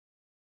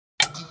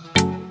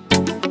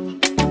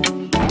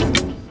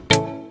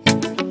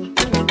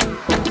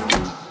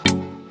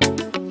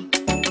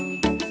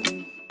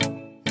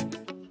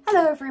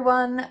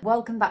everyone,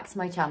 welcome back to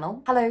my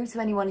channel. Hello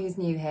to anyone who's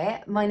new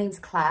here. My name's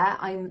Claire,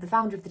 I'm the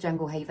founder of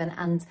TheJungleHaven,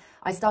 and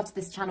I started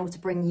this channel to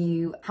bring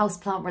you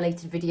houseplant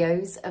related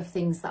videos of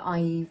things that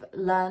I've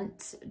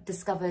learnt,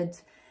 discovered,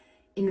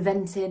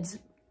 invented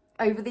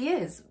over the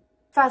years.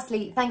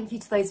 Firstly, thank you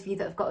to those of you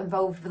that have got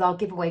involved with our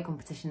giveaway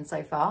competition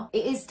so far.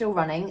 It is still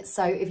running,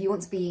 so if you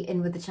want to be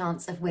in with the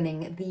chance of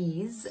winning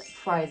these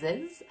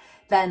prizes,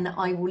 then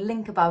I will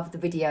link above the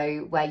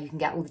video where you can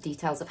get all the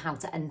details of how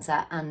to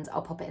enter, and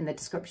I'll pop it in the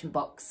description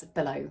box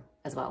below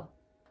as well.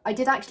 I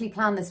did actually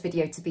plan this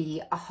video to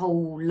be a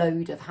whole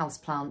load of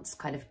houseplants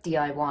kind of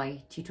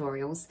DIY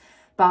tutorials,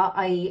 but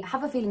I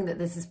have a feeling that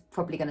this is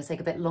probably going to take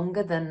a bit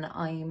longer than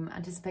I'm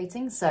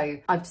anticipating, so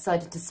I've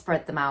decided to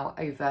spread them out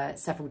over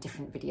several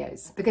different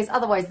videos, because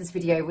otherwise this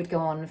video would go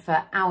on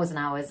for hours and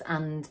hours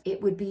and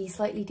it would be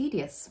slightly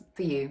tedious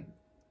for you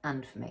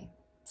and for me.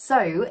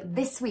 So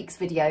this week's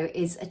video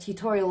is a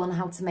tutorial on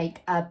how to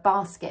make a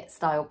basket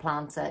style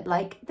planter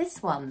like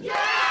this one. Yeah!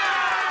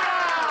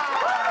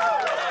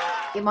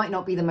 It might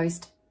not be the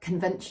most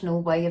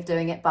conventional way of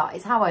doing it, but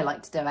it's how I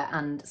like to do it,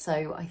 and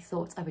so I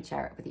thought I would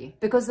share it with you.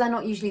 Because they're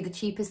not usually the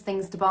cheapest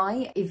things to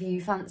buy, if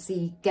you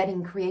fancy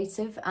getting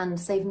creative and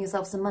saving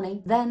yourself some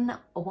money, then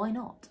why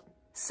not?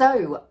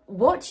 So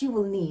what you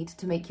will need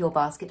to make your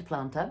basket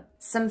planter: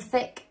 some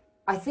thick,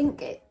 I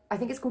think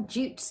it's called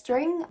jute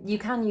string. You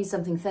can use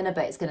something thinner,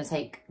 but it's going to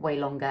take way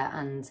longer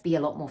and be a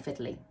lot more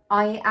fiddly.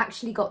 I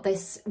actually got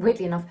this,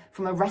 weirdly enough,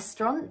 from a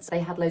restaurant.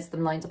 They had loads of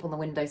them lined up on the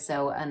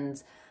windowsill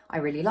and I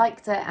really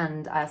liked it,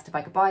 and I asked if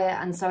I could buy it,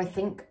 and so I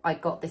think I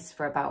got this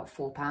for about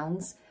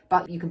 £4.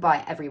 But you can buy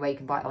it everywhere. You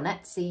can buy it on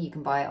Etsy, you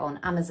can buy it on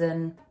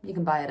Amazon, you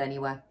can buy it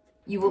anywhere.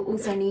 You will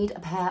also need a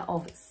pair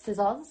of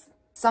scissors,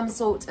 some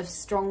sort of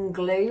strong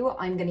glue.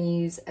 I'm going to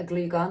use a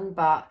glue gun,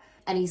 but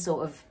any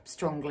sort of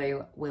strong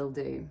glue will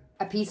do.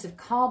 A piece of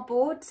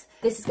cardboard.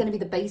 This is going to be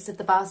the base of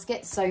the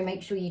basket, so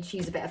make sure you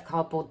choose a bit of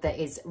cardboard that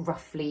is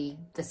roughly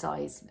the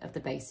size of the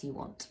base you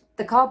want.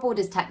 The cardboard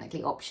is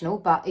technically optional,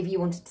 but if you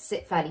wanted to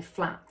sit fairly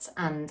flat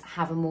and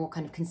have a more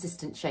kind of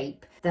consistent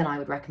shape, then I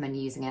would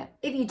recommend using it.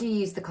 If you do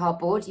use the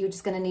cardboard, you're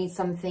just going to need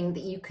something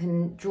that you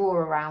can draw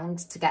around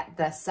to get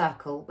the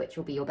circle, which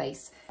will be your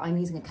base. I'm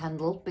using a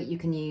candle, but you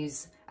can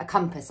use a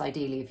compass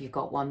ideally if you've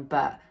got one,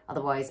 but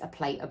otherwise a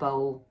plate, a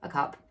bowl, a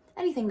cup,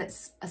 anything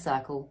that's a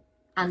circle,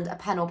 and a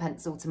pen or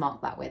pencil to mark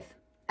that with.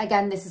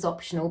 Again, this is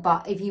optional,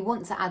 but if you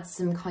want to add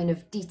some kind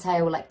of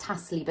detail, like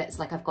tassely bits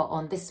like I've got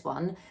on this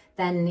one,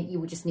 then you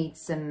will just need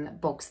some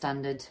bog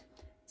standard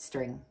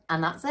string.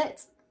 And that's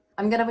it.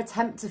 I'm going to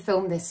attempt to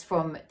film this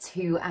from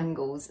 2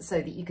 angles so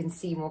that you can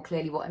see more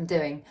clearly what I'm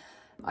doing.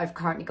 I've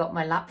currently got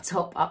my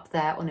laptop up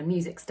there on a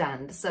music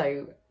stand,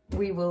 so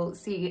we will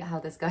see how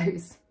this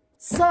goes.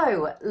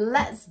 So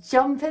let's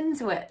jump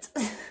into it.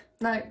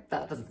 No,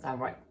 that doesn't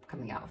sound right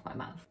coming out of my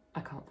mouth.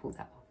 I can't pull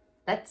that off.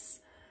 Let's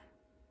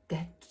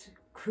get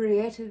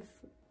creative.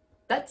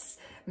 Let's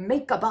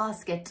make a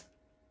basket.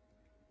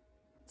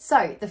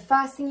 So the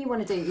first thing you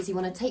want to do is you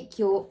want to take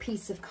your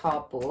piece of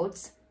cardboard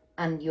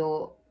and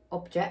your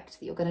object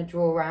that you're going to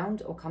draw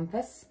around, or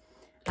compass,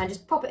 and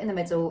just pop it in the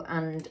middle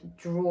and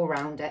draw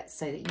around it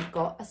so that you've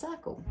got a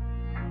circle.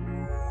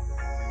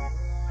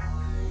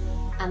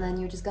 And then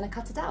you're just going to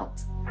cut it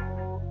out.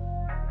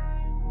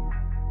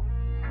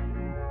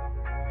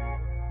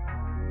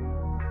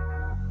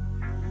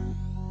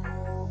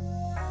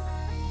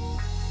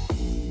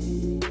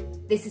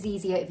 This is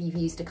easier if you've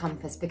used a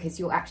compass because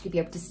you'll actually be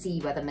able to see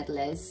where the middle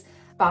is.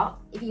 But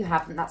if you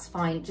haven't, that's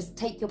fine. Just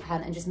take your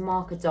pen and just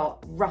mark a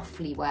dot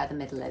roughly where the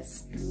middle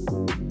is.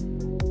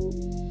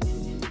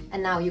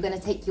 And now you're going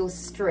to take your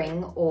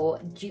string or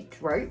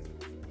jute rope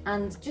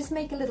and just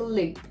make a little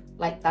loop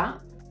like that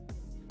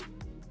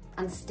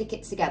and stick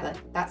it together.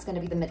 That's going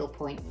to be the middle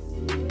point.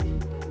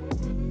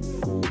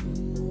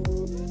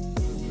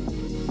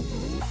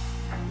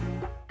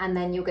 And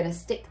then you're going to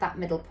stick that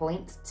middle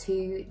point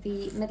to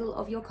the middle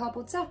of your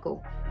cardboard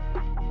circle.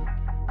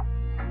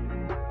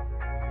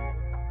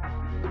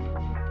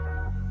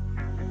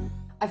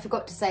 I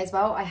forgot to say as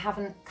well, I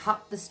haven't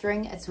cut the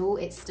string at all.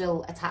 It's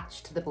still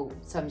attached to the ball,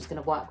 so I'm just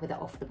going to work with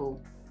it off the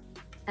ball.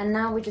 And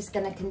now we're just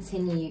going to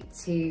continue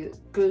to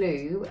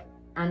glue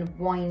and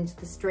wind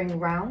the string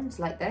round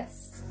like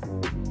this.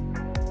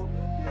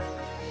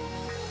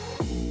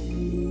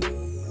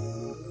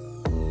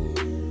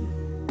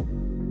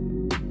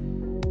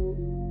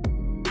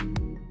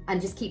 And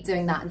just keep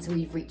doing that until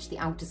you've reached the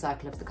outer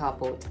circle of the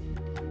cardboard.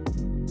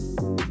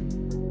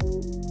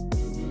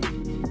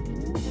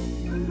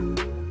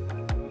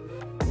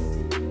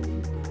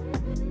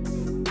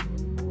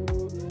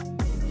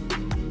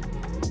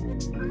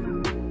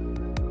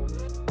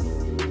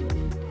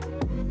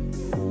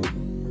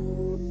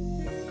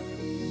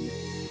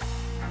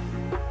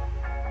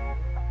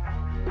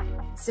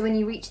 So when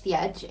you reach the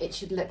edge, it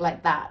should look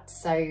like that.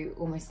 So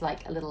almost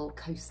like a little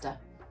coaster.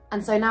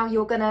 And so now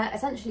you're gonna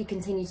essentially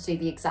continue to do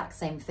the exact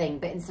same thing,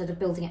 but instead of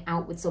building it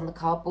outwards on the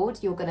cardboard,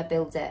 you're gonna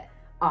build it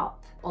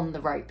up on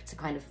the rope to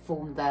kind of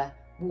form the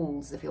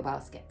walls of your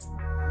basket.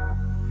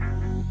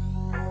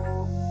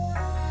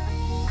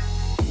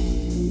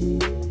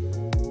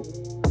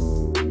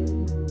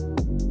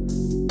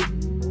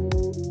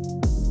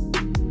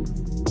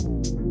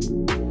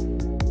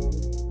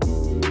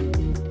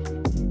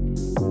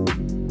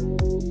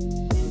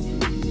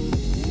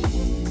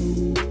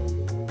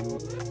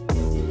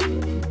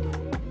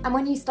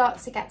 start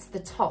to get to the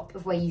top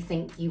of where you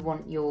think you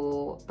want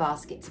your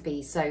basket to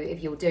be, so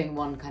if you're doing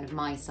one kind of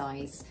my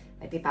size,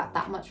 maybe about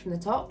that much from the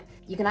top,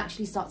 you can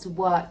actually start to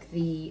work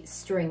the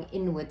string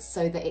inwards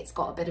so that it's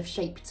got a bit of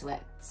shape to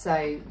it.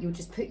 So you'll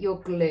just put your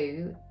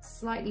glue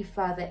slightly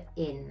further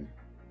in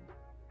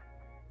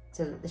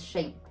so that the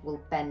shape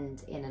will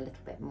bend in a little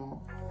bit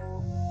more.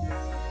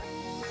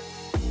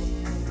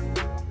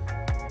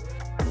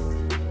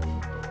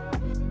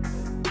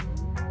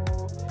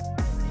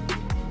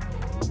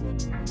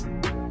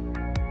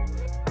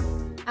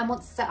 And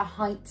once it's at a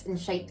height and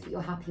shape that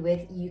you're happy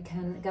with, you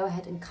can go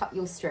ahead and cut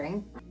your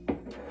string.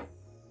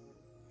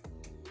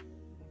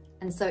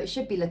 And so it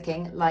should be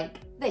looking like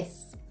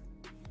this.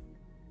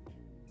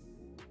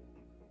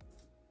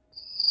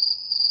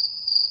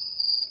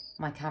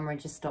 My camera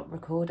just stopped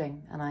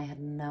recording and I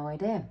had no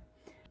idea.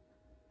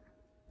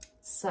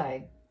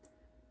 So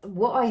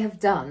what I have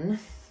done,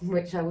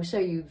 which I will show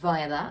you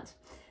via that,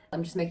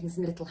 I'm just making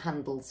some little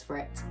handles for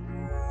it.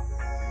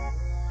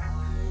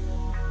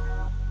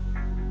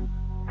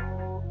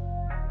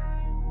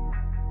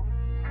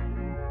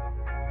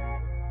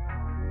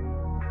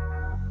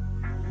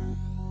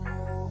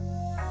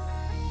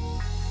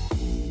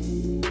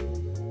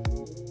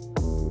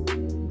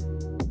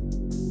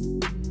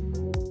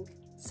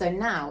 So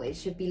now it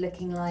should be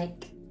looking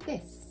like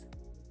this.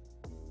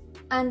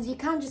 And you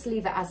can just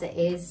leave it as it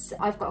is.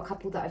 I've got a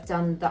couple that I've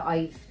done that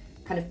I've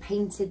kind of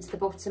painted the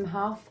bottom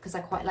half because I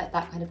quite like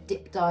that kind of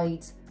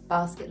dip-dyed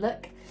basket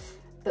look.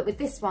 But with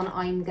this one,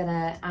 I'm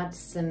gonna add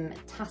some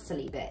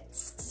tassel-y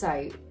bits.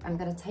 So I'm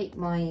gonna take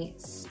my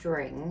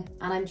string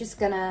and I'm just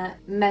gonna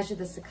measure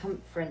the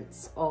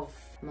circumference of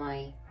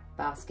my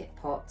basket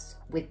pot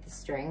with the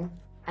string.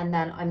 And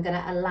then I'm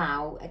gonna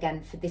allow,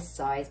 again for this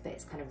size, but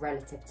it's kind of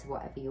relative to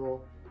whatever you're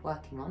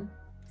working on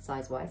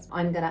size-wise,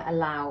 I'm gonna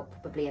allow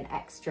probably an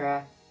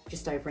extra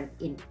just over an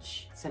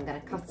inch. So I'm gonna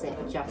cut it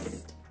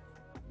just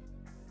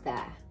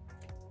there.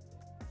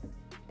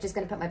 Just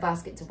gonna put my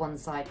basket to one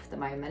side for the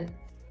moment.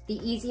 The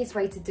easiest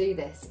way to do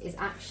this is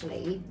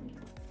actually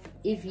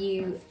if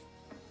you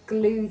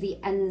glue the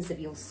ends of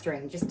your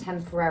string just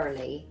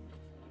temporarily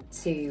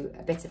to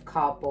a bit of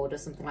cardboard or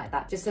something like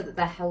that, just so that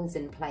they're held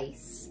in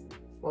place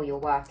while you're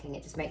working.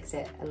 It just makes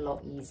it a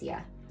lot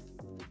easier.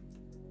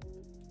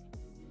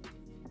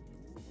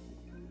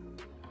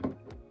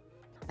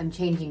 I'm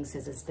changing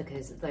scissors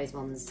because those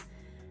ones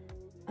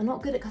are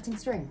not good at cutting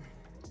string.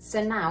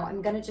 So now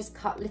I'm going to just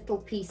cut little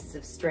pieces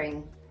of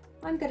string.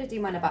 I'm going to do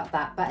mine about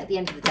that, but at the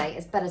end of the day,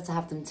 it's better to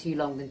have them too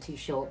long than too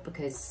short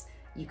because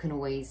you can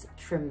always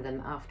trim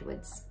them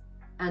afterwards.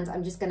 And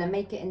I'm just going to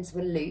make it into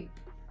a loop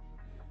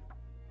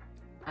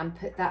and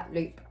put that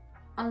loop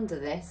under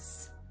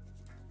this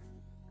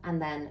and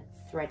then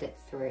thread it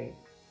through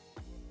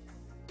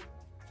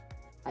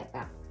like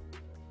that.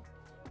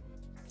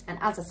 And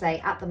as I say,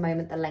 at the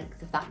moment, the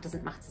length of that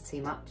doesn't matter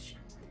too much.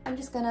 I'm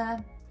just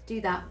gonna do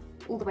that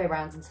all the way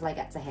around until I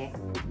get to here.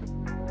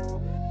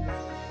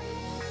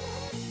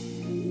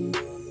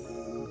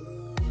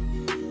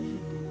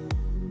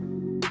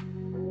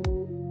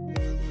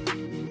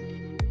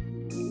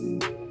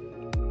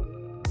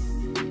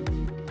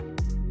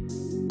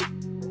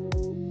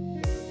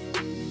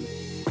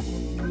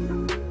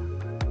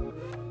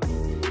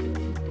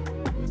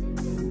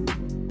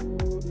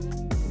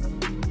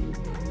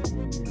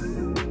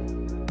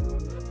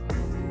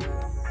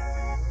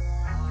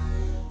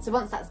 So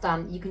once that's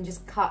done, you can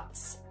just cut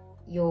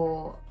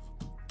your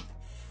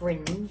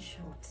fringe,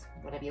 or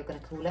whatever you're going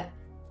to call it,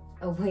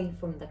 away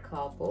from the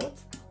cardboard.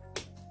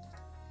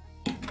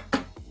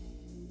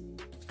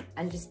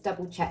 And just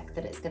double check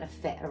that it's going to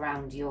fit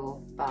around your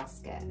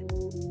basket.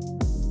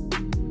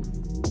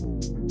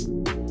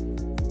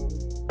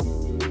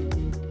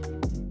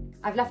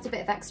 I've left a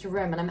bit of extra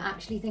room and I'm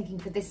actually thinking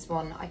for this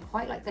one, I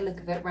quite like the look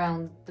of it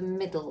around the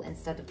middle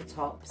instead of the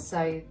top.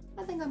 So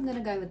I think I'm going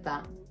to go with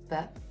that,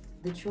 but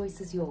the choice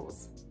is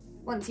yours.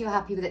 Once you're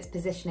happy with its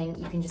positioning,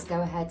 you can just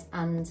go ahead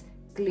and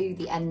glue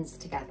the ends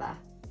together.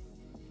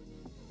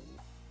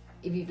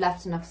 If you've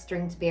left enough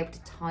string to be able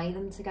to tie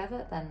them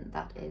together, then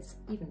that is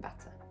even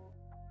better.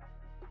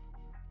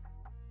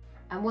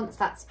 And once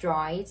that's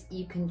dried,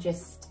 you can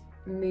just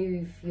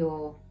move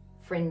your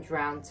fringe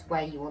round to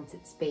where you want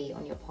it to be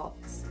on your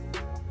pots.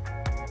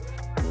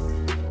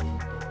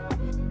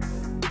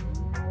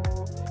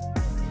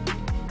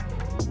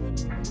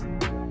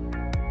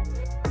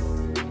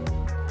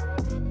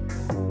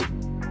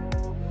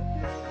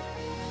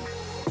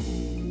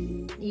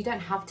 You don't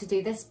have to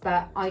do this,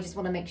 but I just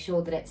want to make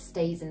sure that it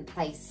stays in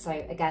place. So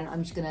again,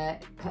 I'm just going to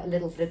put a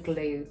little bit of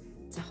glue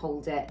to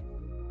hold it.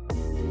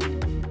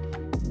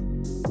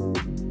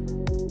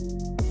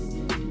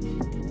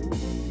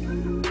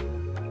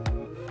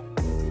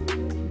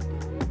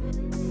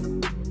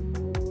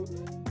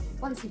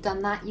 Once you've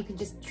done that, you can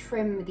just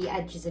trim the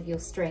edges of your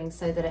string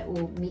so that it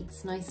all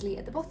meets nicely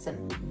at the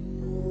bottom.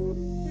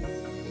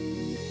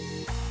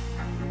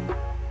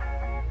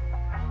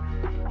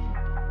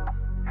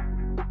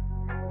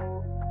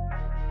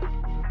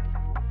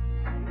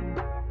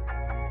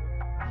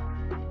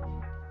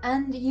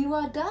 and you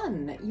are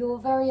done. Your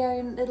very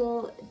own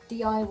little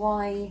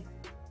DIY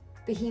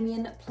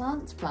bohemian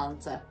plant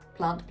planter.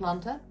 Plant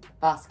planter?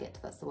 Basket,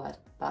 that's the word,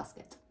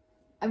 basket.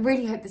 I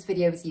really hope this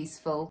video was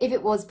useful. If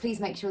it was, please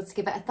make sure to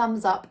give it a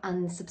thumbs up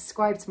and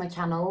subscribe to my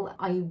channel.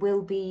 I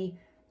will be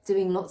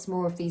doing lots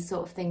more of these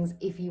sort of things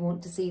if you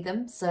want to see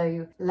them,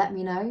 so let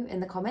me know in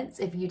the comments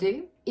if you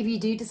do. If you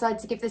do decide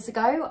to give this a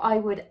go, I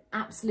would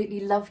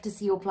absolutely love to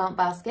see your plant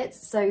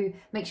baskets, so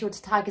make sure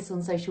to tag us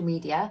on social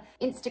media.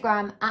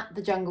 Instagram at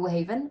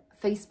TheJungleHaven,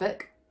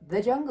 Facebook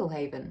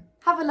TheJungleHaven.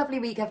 Have a lovely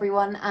week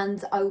everyone,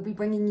 and I will be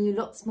bringing you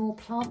lots more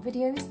plant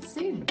videos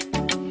soon.